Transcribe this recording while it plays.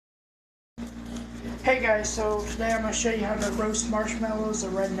Hey guys, so today I'm going to show you how to roast marshmallows the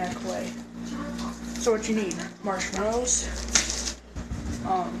redneck way. So what you need, marshmallows,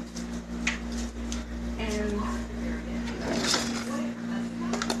 and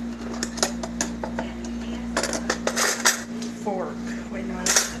fork,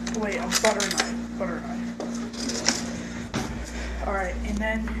 a butter knife. Alright, and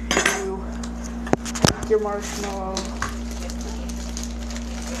then you take your marshmallow,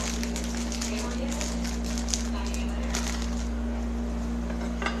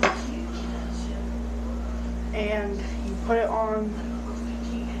 and you put it on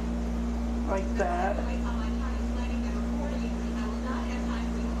like that.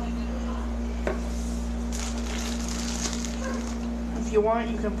 If you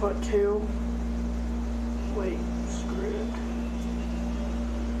want, you can put two. Wait, screw it.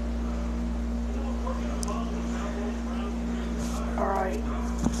 Alright.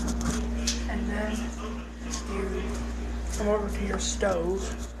 And then you come over to your stove.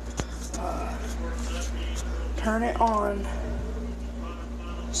 Turn it on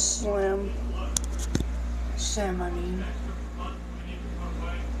sim, I mean.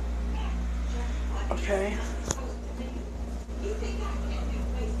 Okay.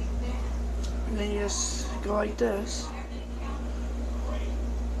 And then you just go like this.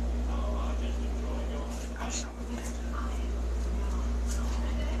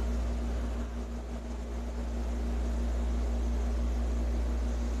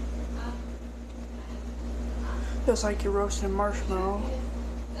 Just like you're roasting a marshmallow.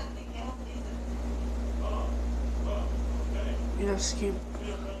 You just keep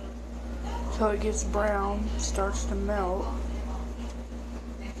until it gets brown, starts to melt.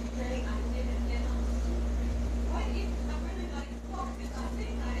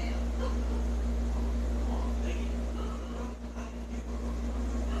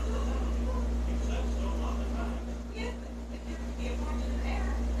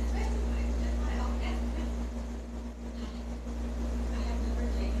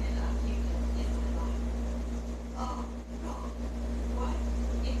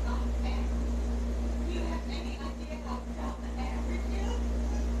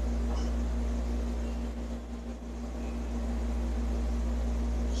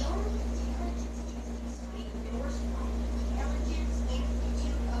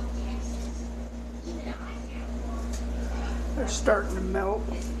 They're starting to melt.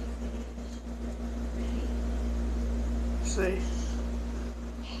 See?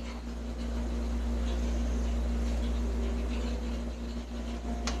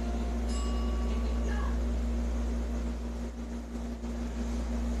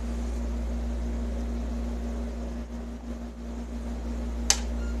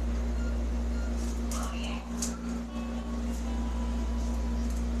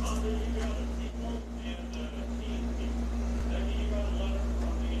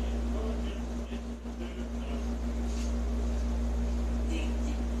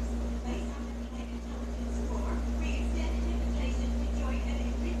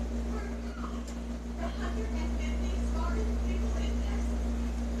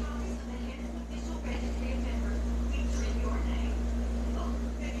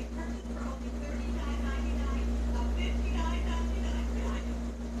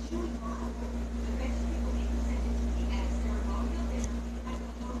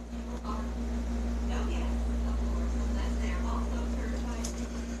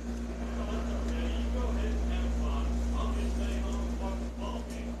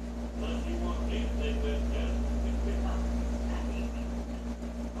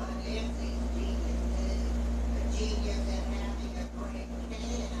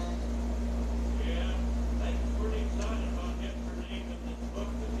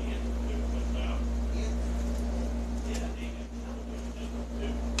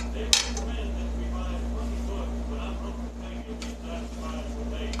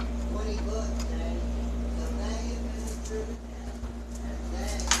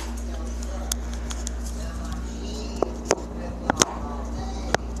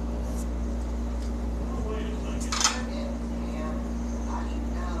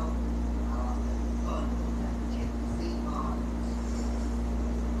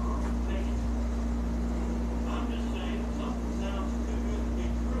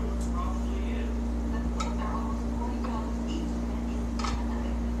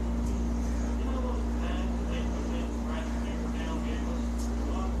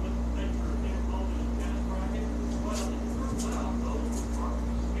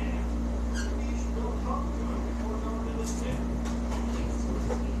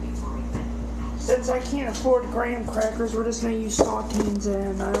 since I can't afford graham crackers, we're just going to use saltines,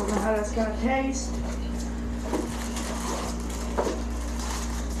 and I don't know how that's going to taste.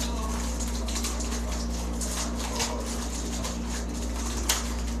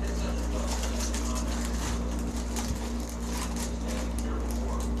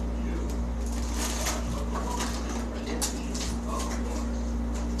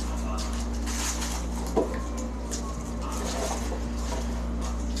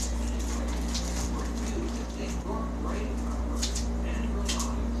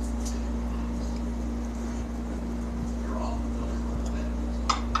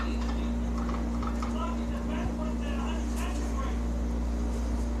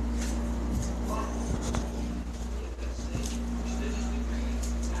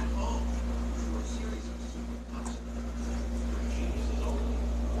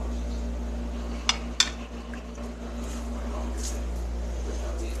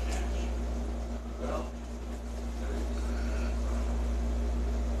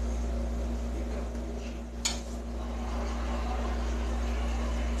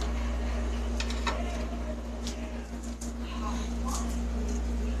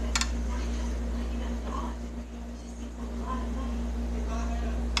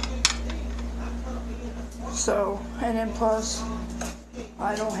 So, and then plus,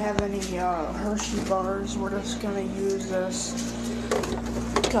 I don't have any Hershey bars. We're just gonna use this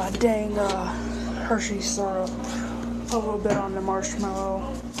god dang Hershey syrup. A little bit on the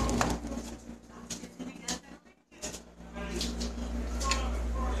marshmallow.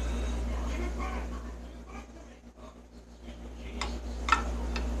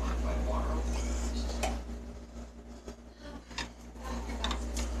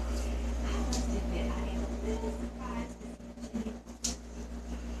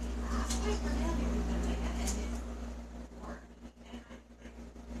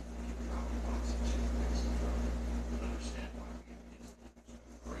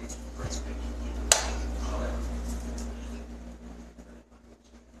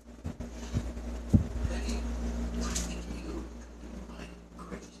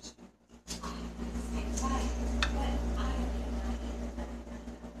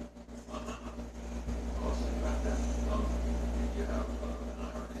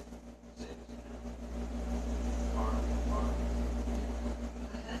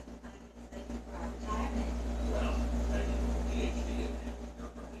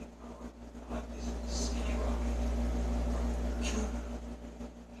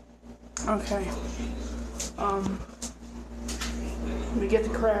 Okay. We get the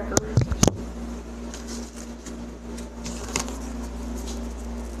cracker.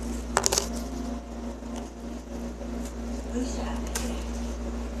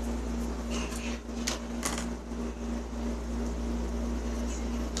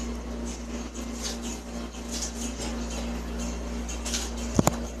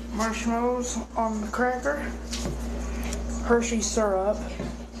 Marshmallows on the cracker. Hershey syrup.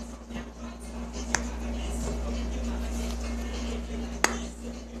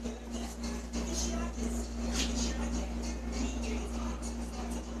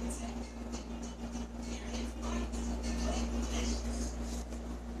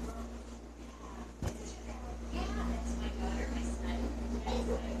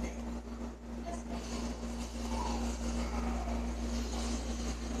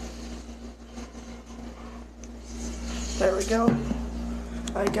 There we go.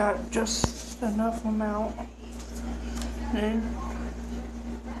 I got just enough amount. And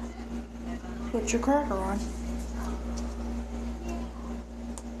put your cracker on.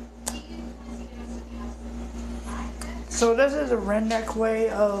 So this is a redneck way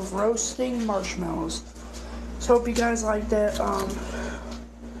of roasting marshmallows. So hope you guys like that. Oh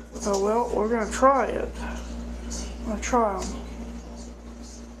well, we're gonna try it. I'm gonna try them.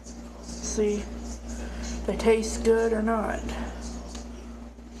 See if they taste good or not.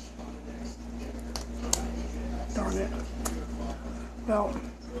 Darn it. Well,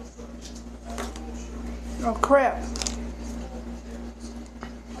 oh crap.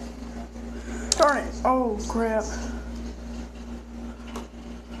 Darn it. Oh crap.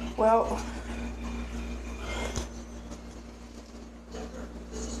 Well,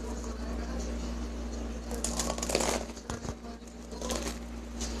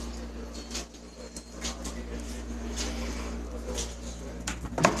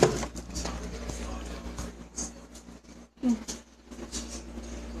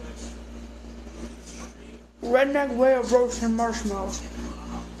 redneck way of roasting marshmallows.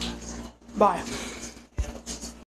 Bye.